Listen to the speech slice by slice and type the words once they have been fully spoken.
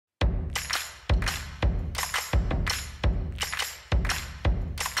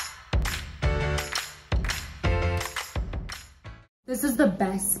This is the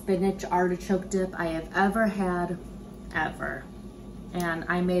best spinach artichoke dip I have ever had, ever. And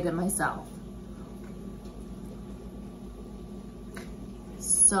I made it myself.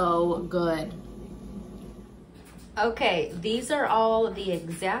 So good. Okay, these are all the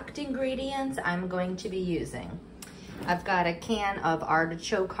exact ingredients I'm going to be using. I've got a can of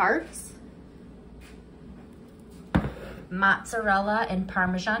artichoke hearts, mozzarella and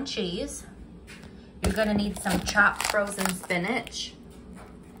parmesan cheese. You're gonna need some chopped frozen spinach,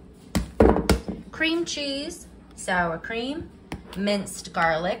 cream cheese, sour cream, minced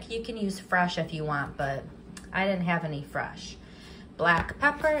garlic. You can use fresh if you want, but I didn't have any fresh. Black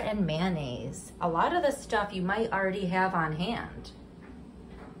pepper and mayonnaise. A lot of the stuff you might already have on hand.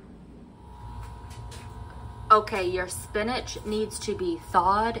 Okay, your spinach needs to be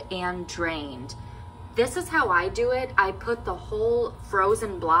thawed and drained. This is how I do it. I put the whole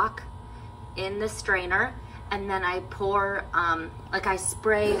frozen block in the strainer, and then I pour, I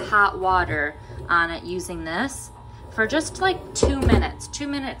spray hot water on it using this for just like 2 minutes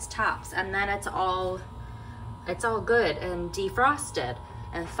tops, and then it's all good and defrosted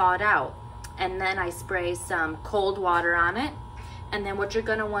and thawed out. And then I spray some cold water on it. And then what you're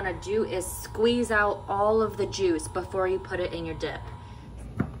gonna wanna do is squeeze out all of the juice before you put it in your dip.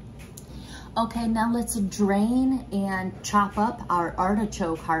 Okay, now let's drain and chop up our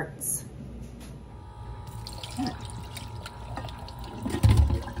artichoke hearts.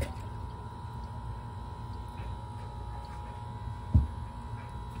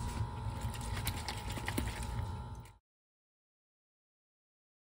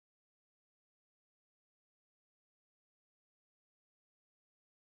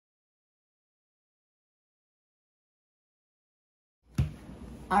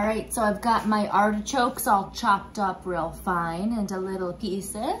 All right, so I've got my artichokes all chopped up real fine into little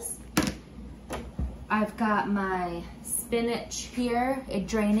pieces. I've got my spinach here,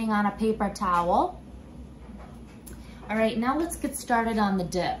 draining on a paper towel. All right, now let's get started on the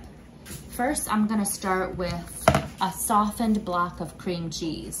dip. First, I'm gonna start with a softened block of cream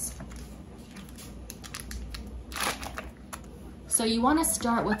cheese. So you wanna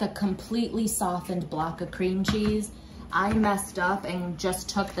start with a completely softened block of cream cheese. I messed up and just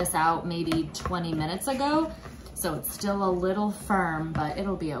took this out maybe 20 minutes ago, so it's still a little firm, but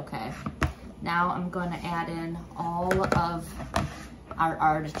it'll be okay. Now I'm going to add in all of our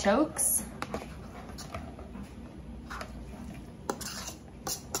artichokes.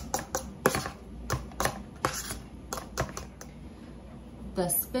 The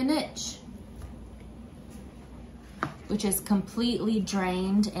spinach, which is completely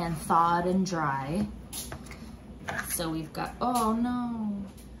drained and thawed and dry. So we've got, oh no.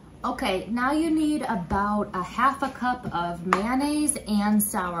 Okay, now you need about a half a cup of mayonnaise and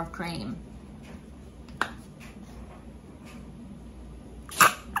sour cream.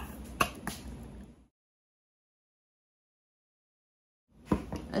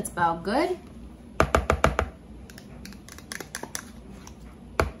 That's about good.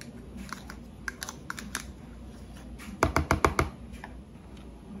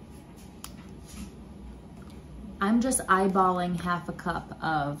 I'm just eyeballing half a cup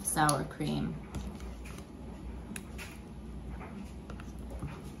of sour cream.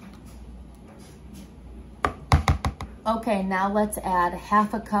 Okay, now let's add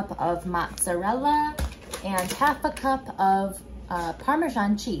half a cup of mozzarella and half a cup of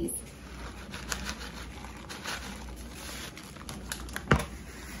Parmesan cheese.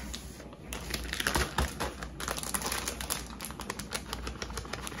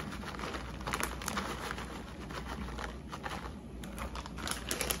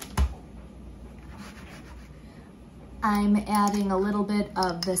 I'm adding a little bit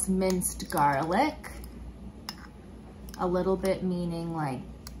of this minced garlic. A little bit meaning like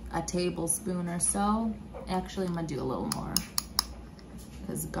a tablespoon or so. Actually, I'm gonna do a little more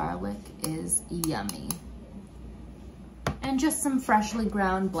because garlic is yummy. And just some freshly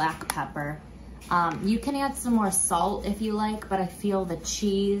ground black pepper. You can add some more salt if you like, but I feel the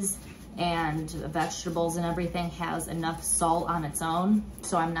cheese and the vegetables and everything has enough salt on its own,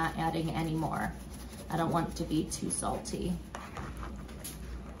 so I'm not adding any more. I don't want it to be too salty.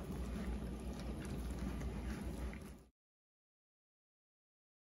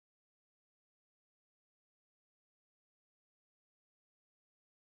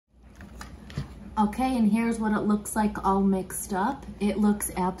 Okay, and here's what it looks like all mixed up. It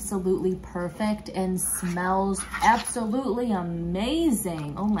looks absolutely perfect and smells absolutely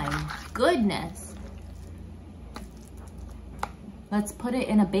amazing. Oh my goodness. Let's put it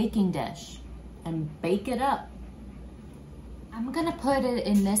in a baking dish and bake it up. I'm gonna put it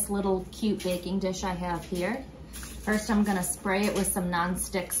in this little cute baking dish I have here. First, I'm gonna spray it with some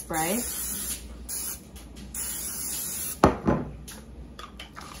non-stick spray.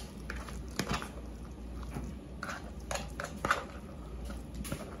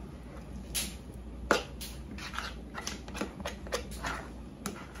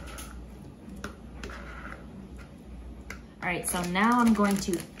 All right, so now I'm going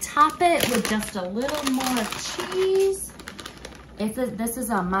to top it with just a little more cheese. This is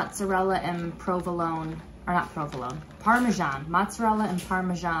a mozzarella and provolone, or not provolone, parmesan, mozzarella and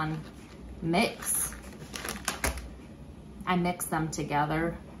parmesan mix. I mix them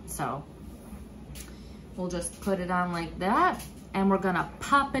together, so we'll just put it on like that, and we're gonna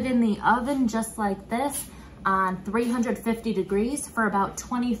pop it in the oven just like this on 350 degrees for about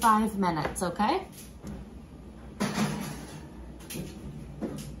 25 minutes, okay?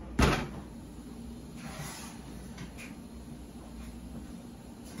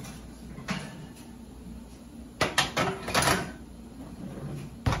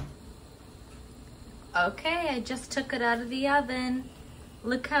 Okay, I just took it out of the oven.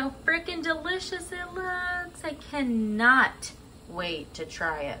 Look how freaking delicious it looks. I cannot wait to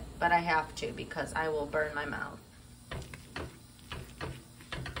try it, but I have to because I will burn my mouth.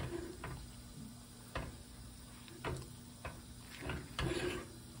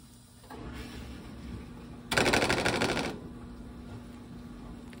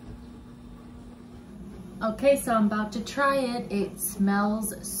 Okay, so I'm about to try it. It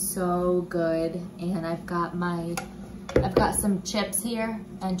smells so good, and I've got some chips here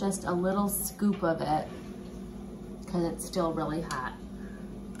and just a little scoop of it because it's still really hot.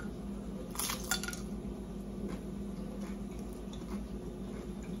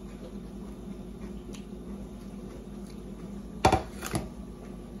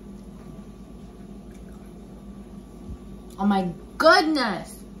 Oh my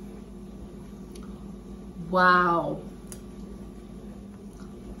goodness! Wow.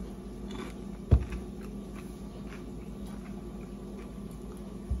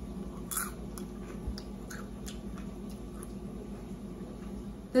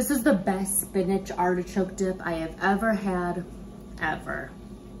 This is the best spinach artichoke dip I have ever had, ever.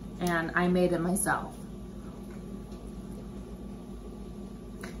 And I made it myself.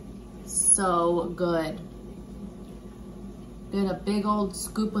 So good. Get a big old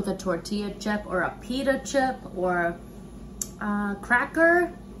scoop with a tortilla chip or a pita chip or a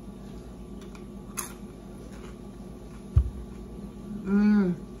cracker.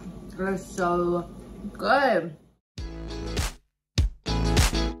 They're so good.